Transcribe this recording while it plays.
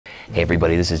Hey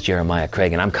everybody, this is Jeremiah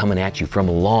Craig and I'm coming at you from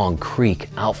Long Creek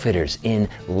Outfitters in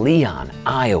Leon,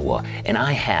 Iowa. And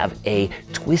I have a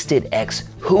Twisted X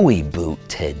Hooey boot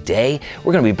today.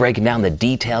 We're gonna be breaking down the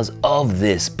details of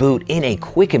this boot in a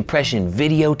quick impression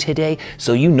video today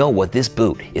so you know what this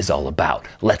boot is all about.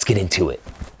 Let's get into it.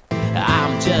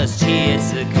 I'm just here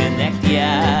to connect ya,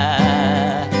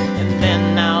 and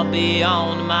then I'll be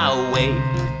on my way.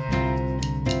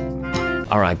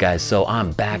 All right guys, so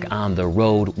I'm back on the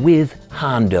road with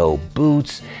Hondo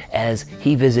Boots as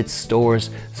he visits stores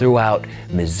throughout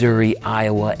Missouri,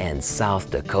 Iowa, and South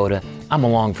Dakota. I'm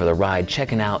along for the ride,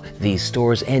 checking out these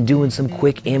stores and doing some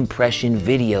quick impression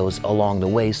videos along the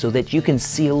way so that you can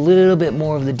see a little bit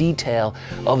more of the detail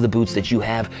of the boots that you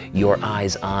have your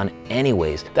eyes on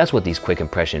anyways. That's what these quick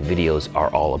impression videos are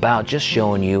all about, just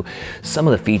showing you some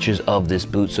of the features of this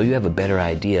boot so you have a better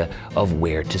idea of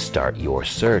where to start your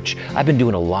search. I've been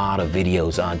doing a lot of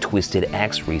videos on Twisted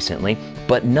X recently,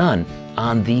 but none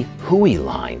on the Hooey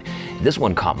line. This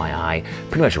one caught my eye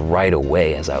pretty much right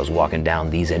away as I was walking down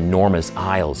these enormous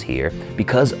aisles here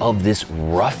because of this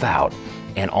rough out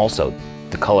and also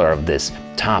the color of this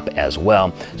top as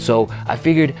well. So I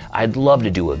figured I'd love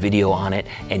to do a video on it,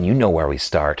 and you know where we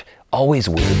start, always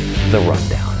with the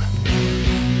rundown.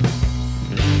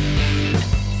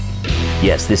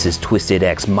 Yes, this is Twisted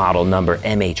X model number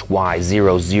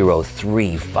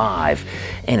MHY0035,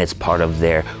 and it's part of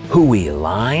their Hooey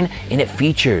line, and it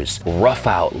features rough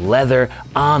out leather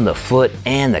on the foot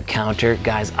and the counter.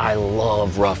 Guys, I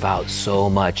love rough out so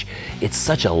much. It's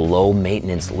such a low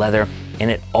maintenance leather,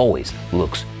 and it always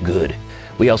looks good.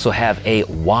 We also have a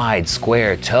wide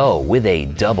square toe with a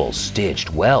double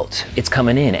stitched welt. It's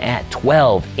coming in at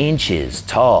 12 inches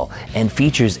tall and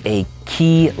features a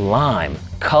key lime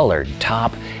colored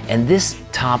top, and this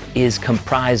top is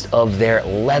comprised of their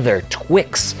leather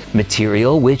Twix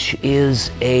material, which is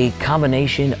a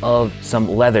combination of some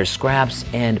leather scraps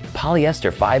and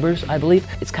polyester fibers, I believe.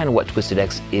 It's kind of what Twisted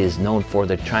X is known for.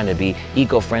 They're trying to be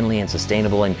eco-friendly and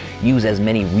sustainable and use as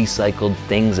many recycled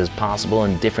things as possible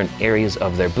in different areas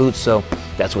of their boots, so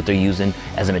that's what they're using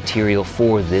as a material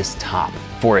for this top.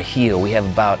 For a heel, we have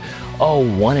about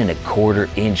 1 1/4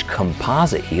 inch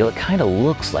composite heel. It kind of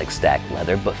looks like stacked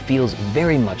leather, but feels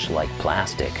very much like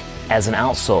plastic. As an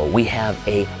outsole, we have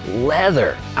a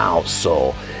leather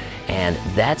outsole, and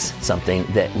that's something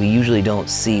that we usually don't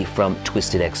see from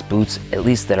Twisted X boots, at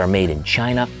least that are made in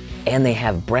China, and they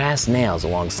have brass nails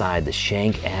alongside the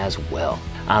shank as well.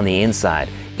 On the inside,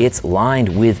 it's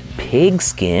lined with pig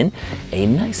skin, a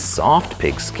nice soft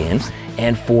pig skin,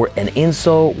 and for an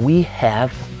insole, we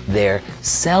have their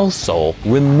cell sole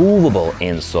removable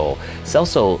insole. Cell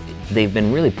sole, they've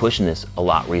been really pushing this a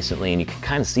lot recently, and you can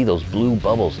kind of see those blue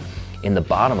bubbles in the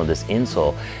bottom of this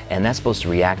insole, and that's supposed to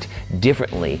react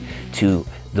differently to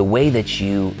the way that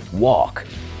you walk.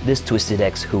 This Twisted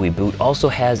X Hooey boot also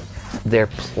has their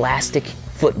plastic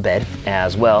footbed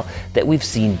as well that we've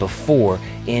seen before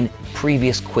in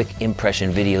previous quick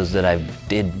impression videos that I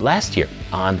did last year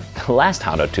on the last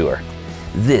Hondo tour.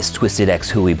 This Twisted X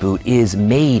Hooey boot is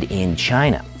made in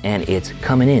China, and it's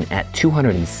coming in at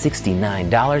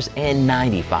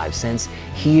 $269.95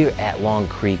 here at Long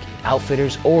Creek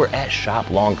Outfitters or at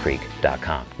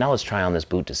shoplongcreek.com. Now let's try on this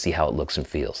boot to see how it looks and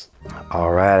feels.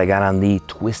 All right, I got on the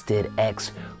Twisted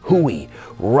X Hooey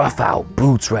rough out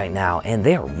boots right now, and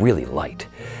they're really light.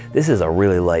 This is a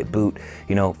really light boot.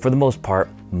 You know, for the most part,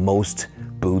 most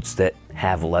boots that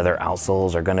have leather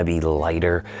outsoles are gonna be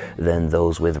lighter than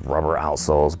those with rubber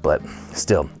outsoles, but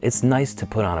still, it's nice to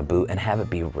put on a boot and have it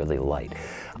be really light.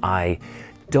 I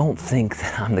don't think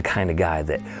that I'm the kind of guy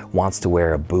that wants to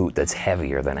wear a boot that's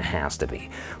heavier than it has to be.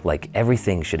 Like,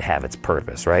 everything should have its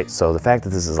purpose, right? So the fact that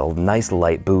this is a nice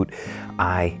light boot,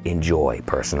 I enjoy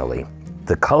personally.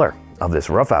 The color of this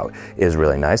rough out is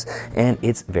really nice, and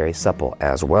it's very supple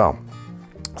as well.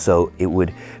 So it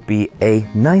would be a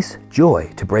nice joy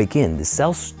to break in the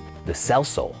cell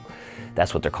sole.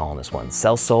 That's what they're calling this one.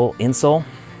 Cell sole insole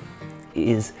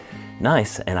is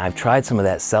nice, and I've tried some of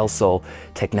that cell sole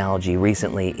technology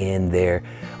recently in their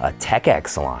Tech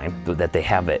X line, that they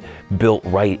have it built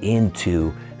right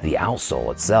into the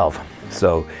outsole itself.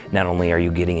 So not only are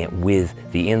you getting it with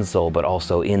the insole, but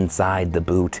also inside the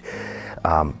boot.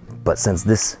 But since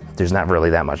there's not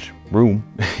really that much room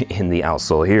in the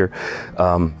outsole here,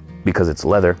 because it's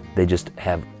leather, they just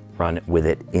have run with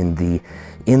it in the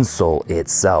insole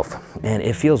itself. And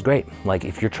it feels great. Like,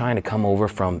 if you're trying to come over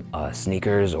from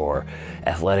sneakers or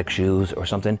athletic shoes or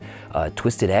something,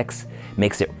 Twisted X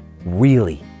makes it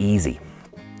really easy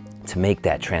to make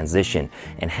that transition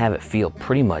and have it feel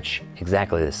pretty much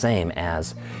exactly the same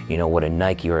as, you know, what a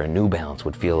Nike or a New Balance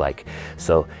would feel like.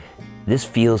 So This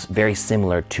feels very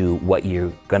similar to what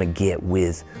you're gonna get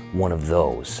with one of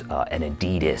those, an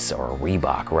Adidas or a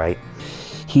Reebok, right?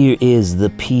 Here is the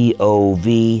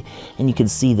POV, and you can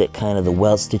see that kind of the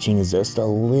welt stitching is just a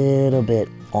little bit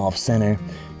off center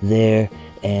there,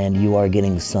 and you are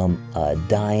getting some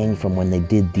dyeing from when they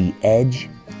did the edge.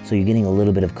 So you're getting a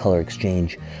little bit of color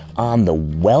exchange on the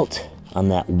welt, on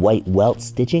that white welt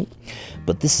stitching.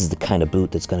 But this is the kind of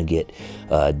boot that's gonna get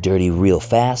dirty real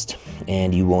fast,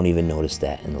 and you won't even notice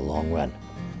that in the long run.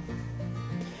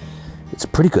 It's a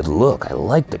pretty good look. I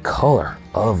like the color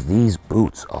of these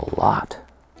boots a lot.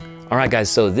 All right, guys,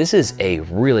 so this is a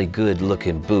really good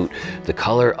looking boot. The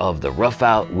color of the rough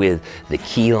out with the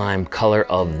key lime color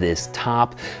of this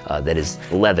top that is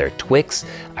leather Twix.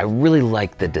 I really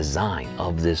like the design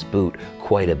of this boot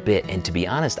quite a bit. And to be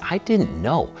honest, I didn't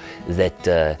know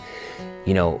that,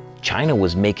 you know, China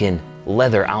was making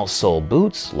leather outsole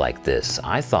boots like this.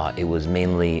 I thought it was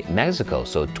mainly Mexico.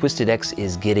 So Twisted X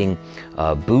is getting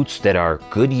boots that are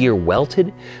Goodyear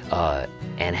welted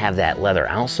and have that leather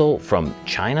outsole from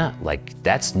China. Like,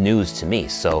 that's news to me.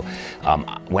 So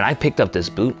when I picked up this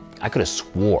boot, I could have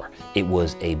swore it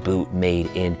was a boot made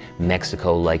in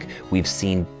Mexico, like we've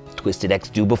seen Twisted X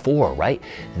do before, right?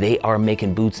 They are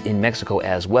making boots in Mexico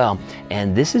as well,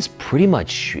 and this is pretty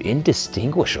much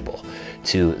indistinguishable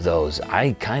to those.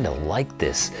 I kind of like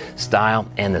this style,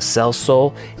 and the cell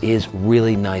sole is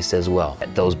really nice as well.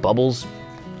 Those bubbles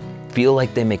feel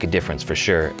like they make a difference for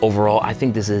sure. Overall, I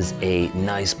think this is a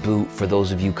nice boot for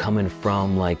those of you coming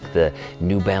from like the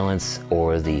New Balance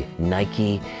or the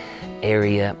Nike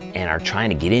area and are trying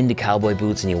to get into cowboy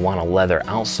boots and you want a leather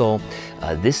outsole.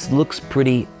 This looks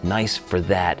pretty nice for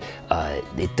that.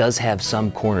 It does have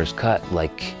some corners cut,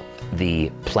 like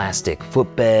the plastic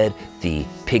footbed, the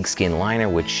pigskin liner,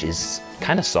 which is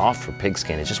kind of soft for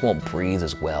pigskin. It just won't breathe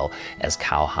as well as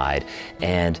cowhide.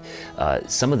 And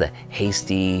some of the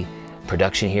hasty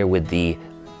production here with the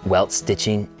welt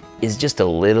stitching is just a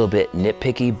little bit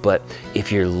nitpicky, but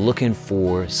if you're looking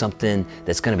for something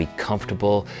that's gonna be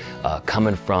comfortable,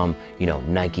 coming from, you know,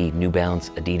 Nike, New Balance,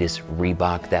 Adidas,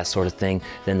 Reebok, that sort of thing,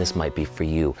 then this might be for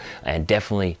you. And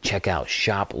definitely check out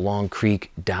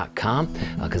shoplongcreek.com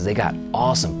because they got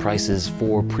awesome prices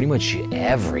for pretty much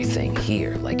everything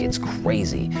here. Like, it's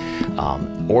crazy.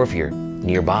 Or if you're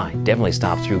nearby, definitely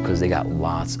stop through because they got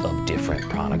lots of different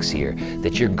products here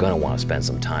that you're gonna want to spend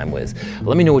some time with.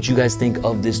 Let me know what you guys think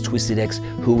of this Twisted X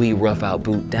Hooey rough out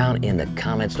boot down in the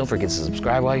comments. Don't forget to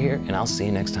subscribe while you're here, and I'll see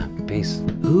you next time. Peace.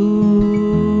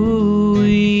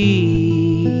 Hooey,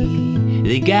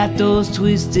 they got those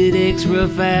Twisted X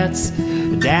rough outs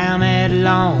down at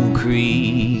Long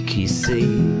Creek, you see.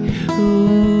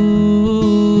 Hooey,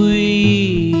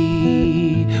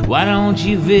 why don't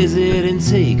you visit and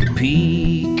take a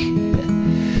peek?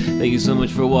 Thank you so much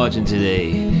for watching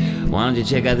today. Why don't you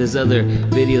check out this other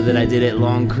video that I did at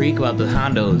Long Creek about the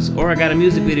Hondos? Or I got a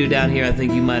music video down here I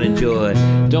think you might enjoy.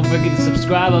 Don't forget to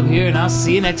subscribe up here, and I'll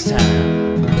see you next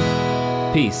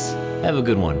time. Peace. Have a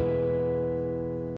good one.